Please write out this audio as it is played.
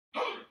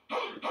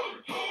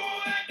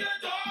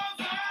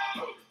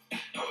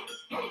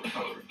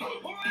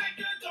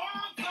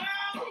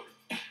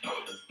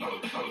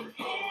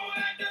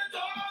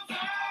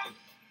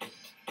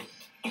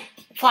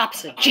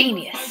Flop's a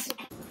genius.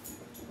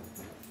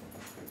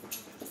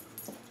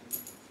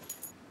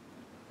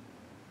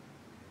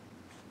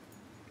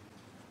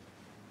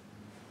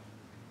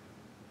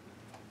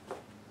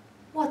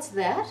 What's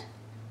that?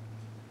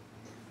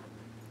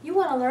 You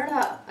want to learn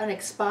an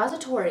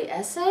expository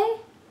essay?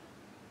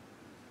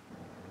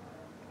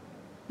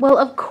 Well,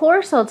 of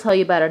course I'll tell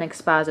you about an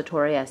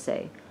expository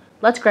essay.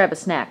 Let's grab a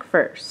snack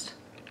first.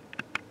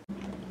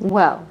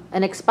 Well,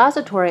 an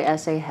expository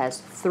essay has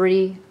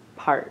 3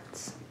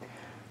 parts.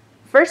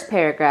 First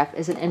paragraph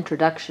is an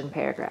introduction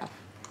paragraph,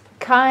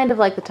 kind of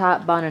like the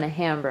top bun in a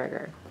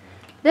hamburger.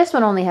 This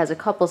one only has a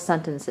couple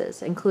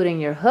sentences,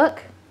 including your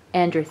hook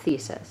and your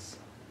thesis.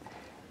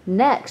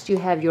 Next, you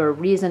have your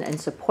reason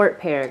and support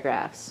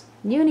paragraphs.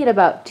 You need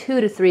about 2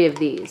 to 3 of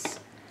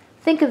these.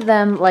 Think of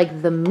them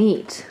like the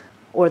meat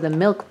or the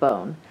milk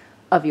bone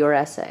of your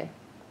essay.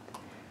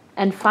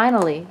 And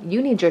finally,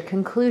 you need your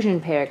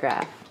conclusion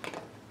paragraph.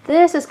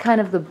 This is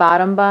kind of the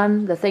bottom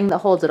bun, the thing that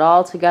holds it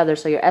all together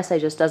so your essay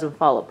just doesn't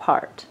fall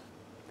apart.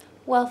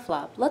 Well,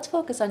 Flop, let's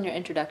focus on your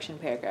introduction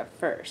paragraph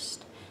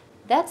first.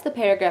 That's the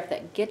paragraph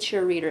that gets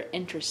your reader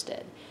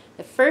interested.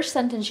 The first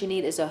sentence you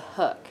need is a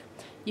hook.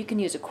 You can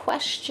use a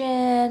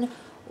question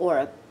or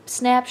a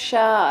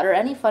snapshot or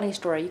any funny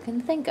story you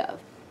can think of.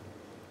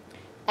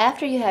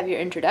 After you have your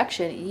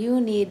introduction,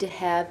 you need to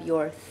have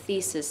your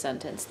thesis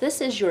sentence.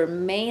 This is your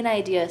main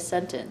idea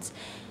sentence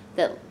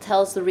that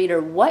tells the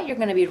reader what you're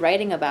going to be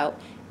writing about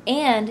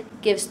and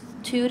gives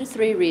 2 to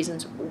 3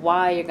 reasons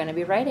why you're going to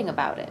be writing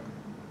about it.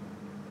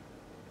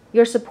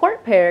 Your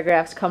support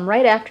paragraphs come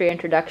right after your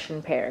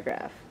introduction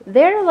paragraph.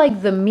 They're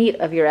like the meat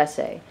of your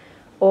essay,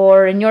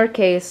 or in your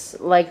case,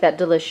 like that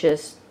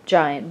delicious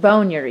giant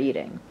bone you're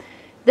eating.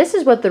 This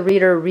is what the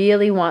reader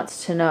really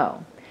wants to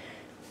know.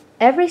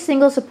 Every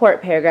single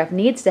support paragraph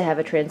needs to have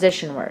a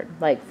transition word,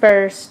 like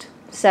first,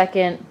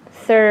 second,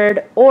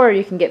 third, or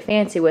you can get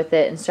fancy with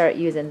it and start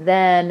using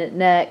then,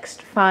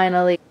 next,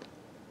 finally.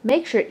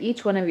 Make sure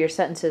each one of your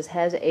sentences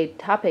has a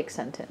topic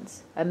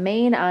sentence, a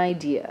main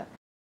idea.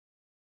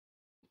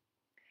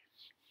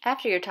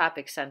 After your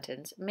topic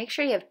sentence, make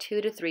sure you have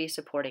 2 to 3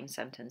 supporting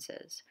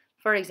sentences.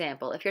 For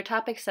example, if your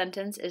topic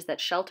sentence is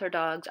that shelter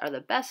dogs are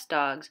the best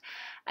dogs,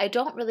 I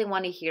don't really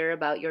want to hear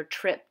about your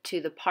trip to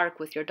the park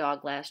with your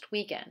dog last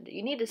weekend.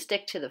 You need to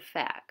stick to the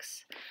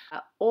facts.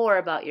 Or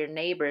about your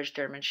neighbor's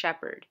German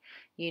Shepherd.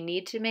 You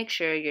need to make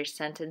sure your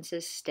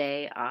sentences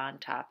stay on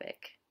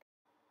topic.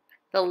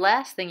 The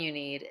last thing you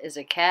need is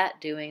a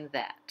cat doing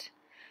that.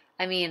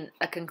 I mean,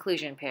 a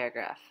conclusion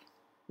paragraph.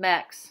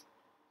 Max,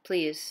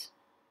 please,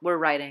 we're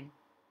writing.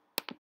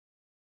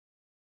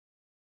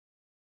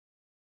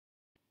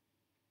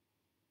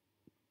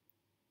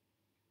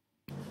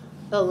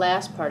 The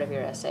last part of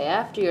your essay,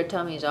 after your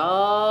tummy's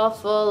all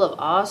full of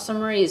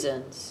awesome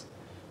reasons,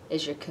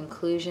 is your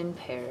conclusion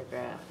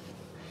paragraph.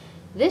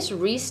 This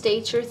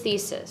restates your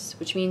thesis,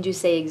 which means you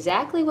say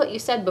exactly what you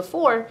said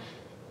before,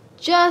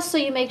 just so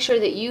you make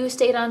sure that you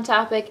stayed on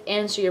topic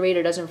and so your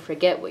reader doesn't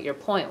forget what your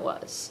point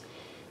was.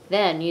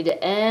 Then you need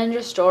to end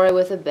your story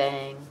with a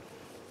bang.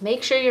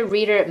 Make sure your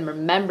reader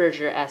remembers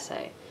your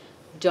essay.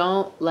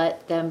 Don't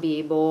let them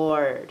be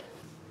bored.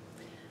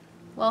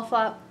 Well,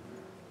 Flop,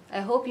 I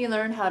hope you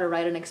learned how to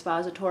write an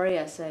expository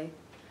essay.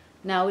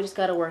 Now we just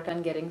got to work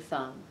on getting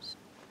thumbs.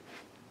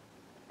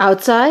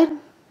 Outside?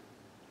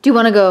 Do you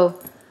want to go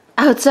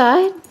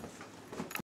outside?